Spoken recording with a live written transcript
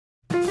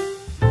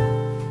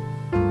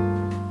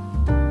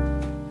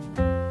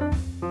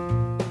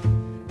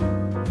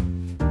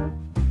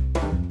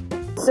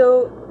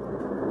So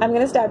I'm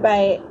going to start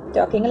by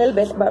talking a little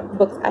bit about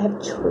books I have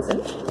chosen.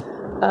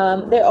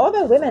 They're all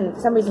by women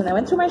for some reason. I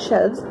went through my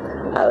shelves.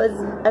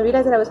 I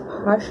realized that I was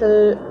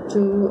partial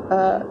to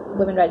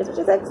women writers, which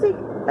is actually,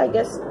 I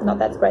guess, not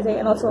that surprising,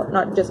 and also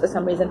not just for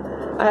some reason.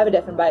 I have a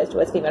different bias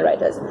towards female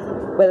writers,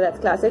 whether that's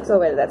classics or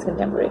whether that's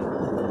contemporary.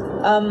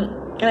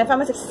 And I found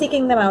myself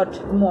seeking them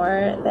out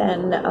more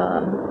than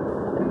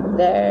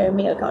their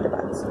male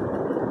counterparts.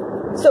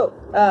 So,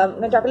 I'm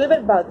going to talk a little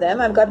bit about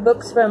them. I've got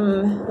books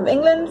from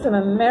England, from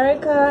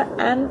America,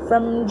 and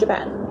from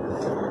Japan.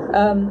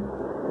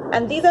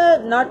 And these are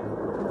not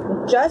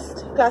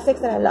just classics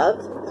that I love.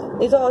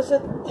 These are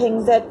also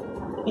things that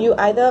you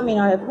either may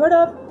not have heard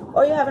of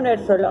or you haven't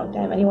read for a long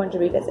time and you want to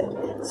revisit.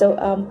 So,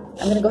 I'm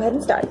going to go ahead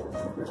and start.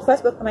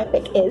 First book on my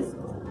pick is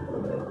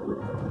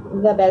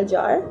The Bell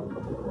Jar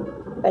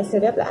by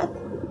Sylvia Plath,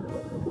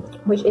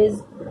 which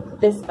is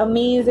this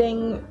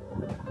amazing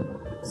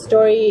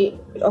story,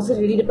 also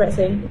really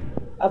depressing,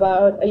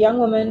 about a young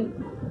woman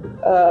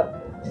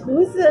who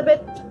is a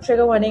bit,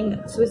 trigger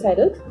warning,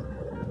 suicidal,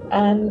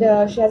 and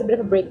she has a bit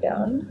of a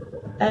breakdown,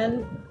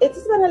 and it's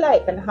just about her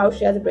life and how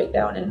she has a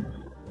breakdown. And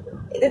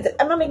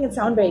I'm not making it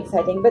sound very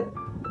exciting, but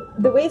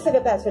the way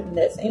Sylvia Plath's written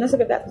this, you know,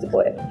 Sylvia Plath is a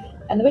poet,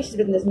 and the way she's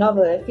written this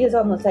novel, it feels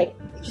almost like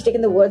she's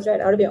taken the words right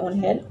out of your own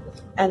head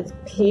and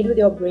played with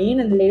your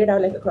brain and laid it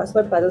out like a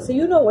crossword puzzle, so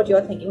you know what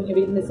you're thinking when you're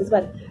reading this as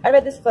well. I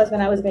read this first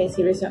when I was a very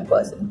serious young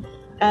person,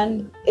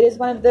 and it is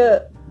one of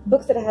the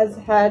books that has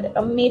had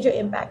a major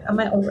impact on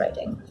my own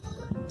writing.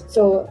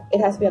 So it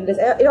has to be on this.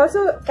 It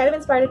also kind of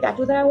inspired a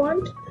tattoo that I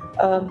want.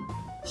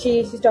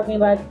 She's talking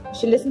about,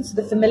 she listens to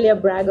the familiar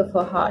brag of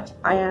her heart.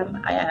 I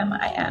am.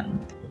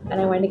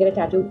 And I wanted to get a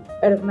tattoo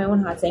out of my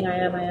own heart saying I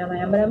am.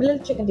 But I'm a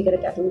little chicken to get a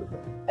tattoo.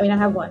 I mean, I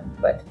have one,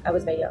 but I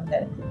was very young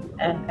then.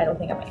 And I don't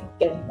think I might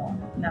get any more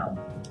now.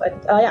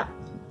 But yeah.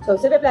 So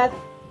Sylvia Plath,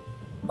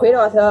 great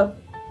author.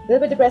 A little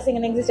bit depressing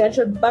and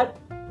existential, but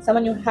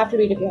someone you have to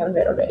read if you haven't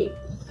read already.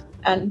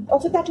 And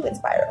also tattoo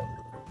inspirer.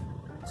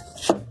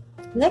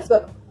 Next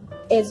book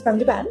is from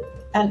Japan,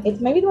 and it's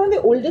maybe one of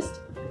the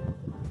oldest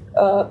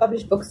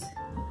published books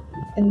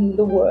in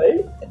the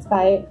world. It's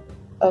by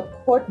a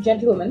court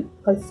gentlewoman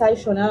called Sai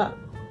Shonagon.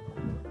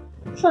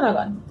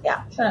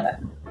 Yeah,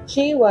 Shonagon.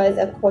 She was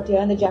a courtier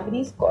in the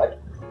Japanese court,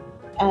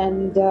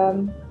 and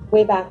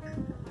way back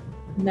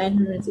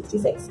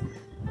 966.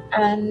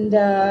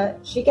 And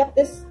she kept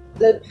this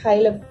little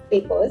pile of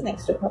papers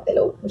next to her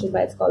pillow, which is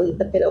why it's called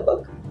the Pillow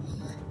Book.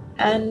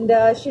 And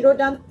she wrote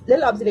down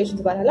little observations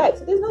about her life.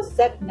 So there's no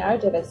set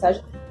narrative as such,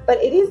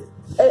 but it is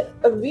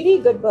a really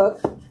good book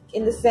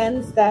in the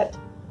sense that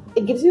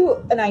it gives you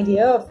an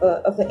idea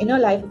of the inner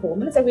life of a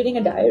woman. It's like reading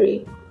a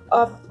diary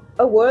of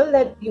a world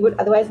that you would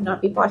otherwise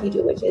not be party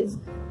to, which is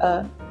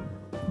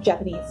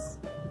Japanese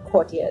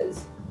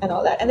courtiers and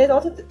all that. And there's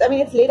also, I mean,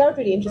 it's laid out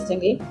really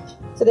interestingly.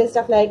 So there's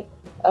stuff like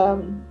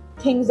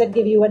things that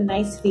give you a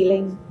nice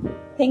feeling,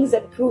 things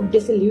that prove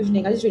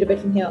disillusioning. I'll just read a bit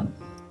from here.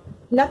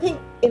 Nothing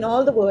in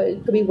all the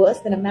world could be worse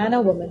than a man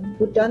or woman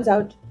who turns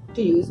out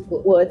to use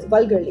words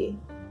vulgarly.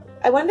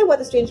 I wonder what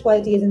the strange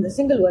quality is in the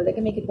single world that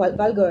can make it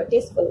vulgar or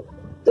tasteful,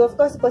 though of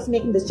course the person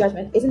making this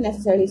judgment isn't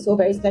necessarily so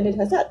very splendid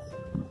herself.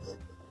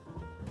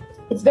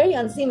 It's very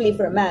unseemly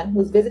for a man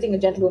who's visiting a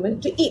gentlewoman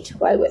to eat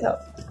while with her.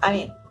 I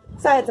mean,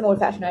 Sai had some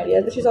old-fashioned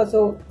ideas, but she's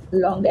also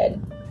long dead,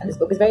 and this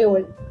book is very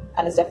old,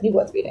 and it's definitely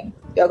worth reading.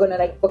 You're gonna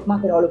like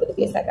bookmark it all over the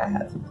place like I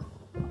have.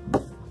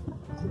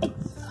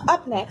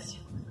 Up next,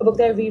 a book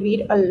that I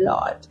reread a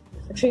lot,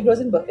 A Tree Grows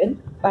in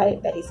Brooklyn by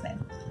Betty Smith.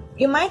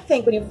 You might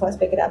think when you first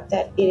pick it up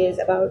that it is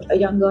about a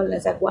young girl and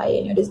it's like YA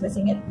and you're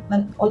dismissing it,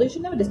 although you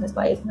should never dismiss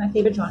YA, it's one of my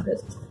favorite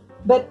genres.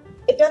 But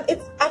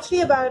it's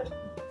actually about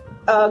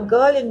a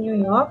girl in New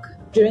York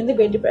during the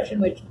Great Depression,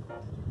 which,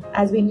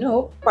 as we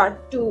know,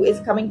 part 2 is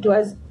coming to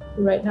us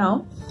right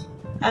now.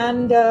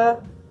 And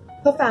her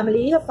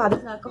family, her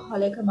father's an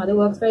alcoholic, her mother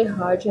works very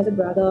hard, she has a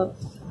brother.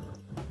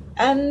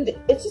 And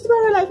it's just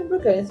about her life in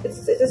Brooklyn.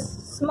 It's a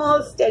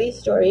small, steady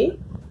story.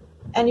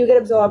 And you get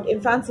absorbed in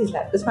Francie's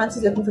life, because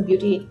Francie's looking for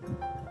beauty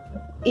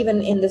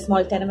even in the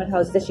small tenement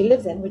house that she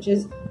lives in, which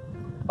is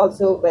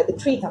also where the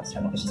tree comes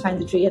from. She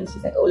finds the tree and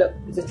she's like, oh look,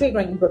 there's a tree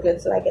growing in Brooklyn,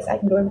 so I guess I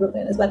can grow in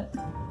Brooklyn as well.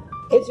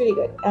 It's really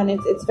good, and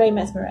it's very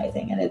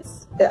mesmerizing, and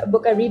it's a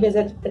book I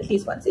revisit at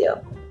least once a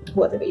year.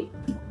 Worth a read.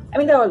 I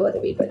mean, they're all worth a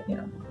read, but you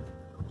know,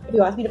 if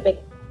you ask me to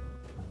pick,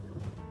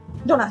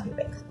 don't ask me to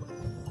pick.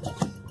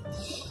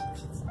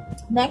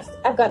 Next,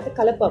 I've got The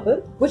Color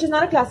Purple, which is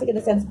not a classic in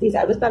the sense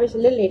that it was published a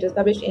little later. It was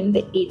published in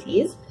the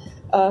 80s.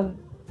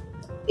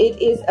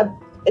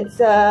 It's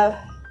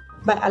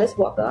by Alice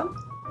Walker.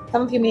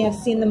 Some of you may have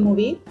seen the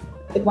movie.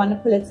 It won a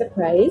Pulitzer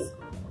Prize,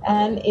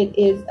 and it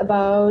is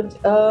about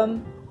a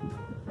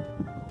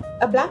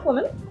black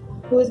woman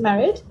who is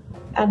married,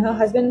 and her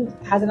husband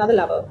has another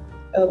lover,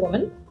 a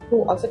woman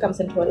who also comes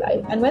into her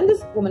life. And when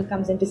this woman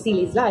comes into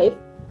Celi's life,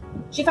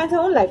 she finds her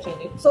own life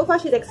changing. So far,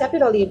 she's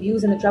accepted all the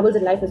abuse and the troubles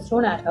that life has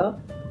thrown at her.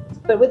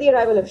 But with the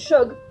arrival of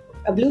Shug,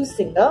 a blues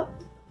singer,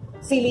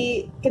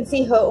 Celi can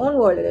see her own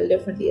world a little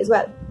differently as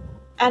well.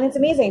 And it's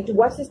amazing to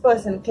watch this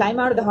person climb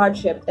out of the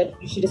hardship that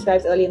she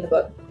describes early in the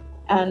book.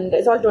 And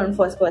it's all told in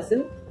first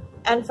person,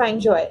 and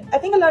find joy. I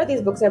think a lot of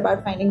these books are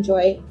about finding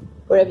joy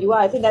wherever you are.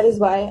 I think that is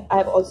why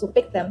I've also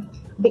picked them,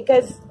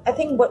 because I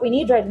think what we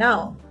need right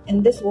now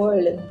in this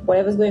world and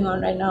whatever's going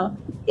on right now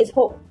is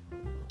hope.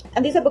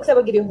 And these are books that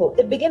will give you hope.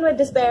 They begin with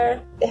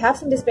despair, they have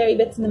some despairy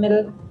bits in the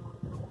middle,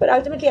 but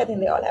ultimately I think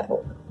they all have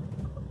hope.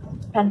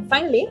 And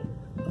finally,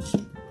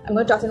 I'm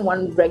going to toss in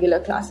one regular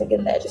classic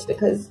in there just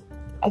because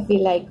I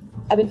feel like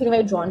I've been feeling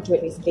very drawn to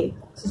it recently.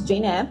 This is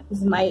Jane Eyre. This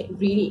is my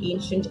really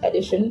ancient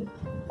edition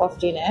of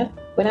Jane Eyre.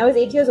 When I was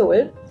 8 years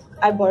old,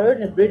 I borrowed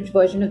an abridged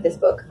version of this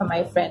book from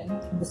my friend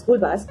in the school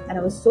bus, and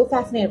I was so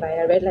fascinated by it.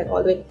 I read like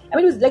all the way. I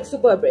mean, it was like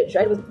super abridged,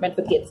 right? It was meant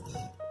for kids.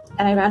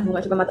 And I ran home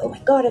and told my mother, "Oh my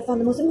god, I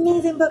found the most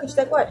amazing book." And she's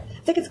like, "What?"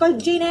 It's like, "It's called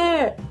Jane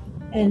Eyre."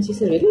 And she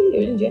said, "Really? You're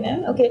reading Jane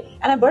Eyre? Okay."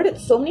 And I borrowed it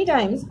so many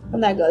times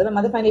from that girl. My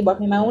mother finally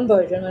bought me my own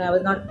version when I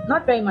was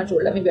not very much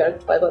older, maybe around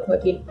 12 or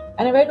 13.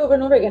 And I read it over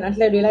and over again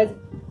until I realized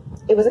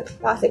it was a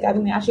classic. I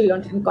mean, I actually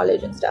learned it in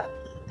college and stuff.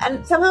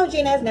 And somehow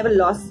Jane Eyre has never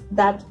lost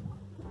that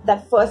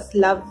first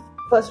love,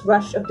 first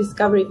rush of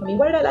discovery for me.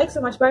 What did I like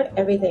so much about it?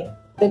 Everything.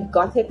 The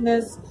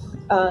gothicness,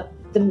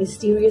 the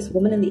mysterious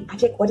woman in the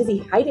attic. What is he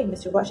hiding,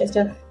 Mr.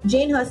 Rochester?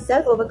 Jane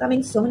herself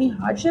overcoming so many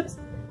hardships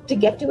to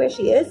get to where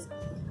she is.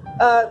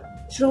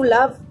 True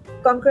love,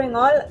 conquering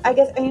all. I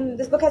mean,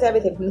 this book has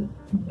everything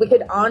from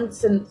wicked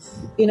aunts and,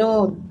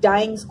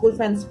 dying school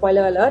friends,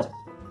 spoiler alert,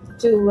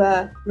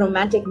 to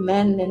romantic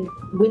men and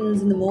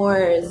winds in the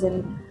moors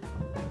and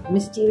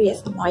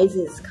mysterious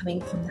noises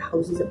coming from the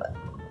houses above.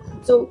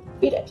 So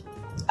read it.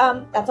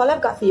 That's all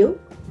I've got for you.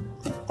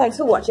 Thanks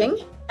for watching,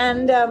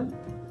 and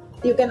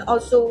you can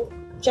also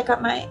check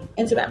out my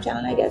Instagram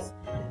channel, I guess,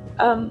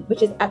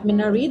 which is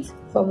 @MinnaReads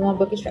for more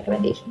bookish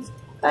recommendations.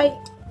 Bye.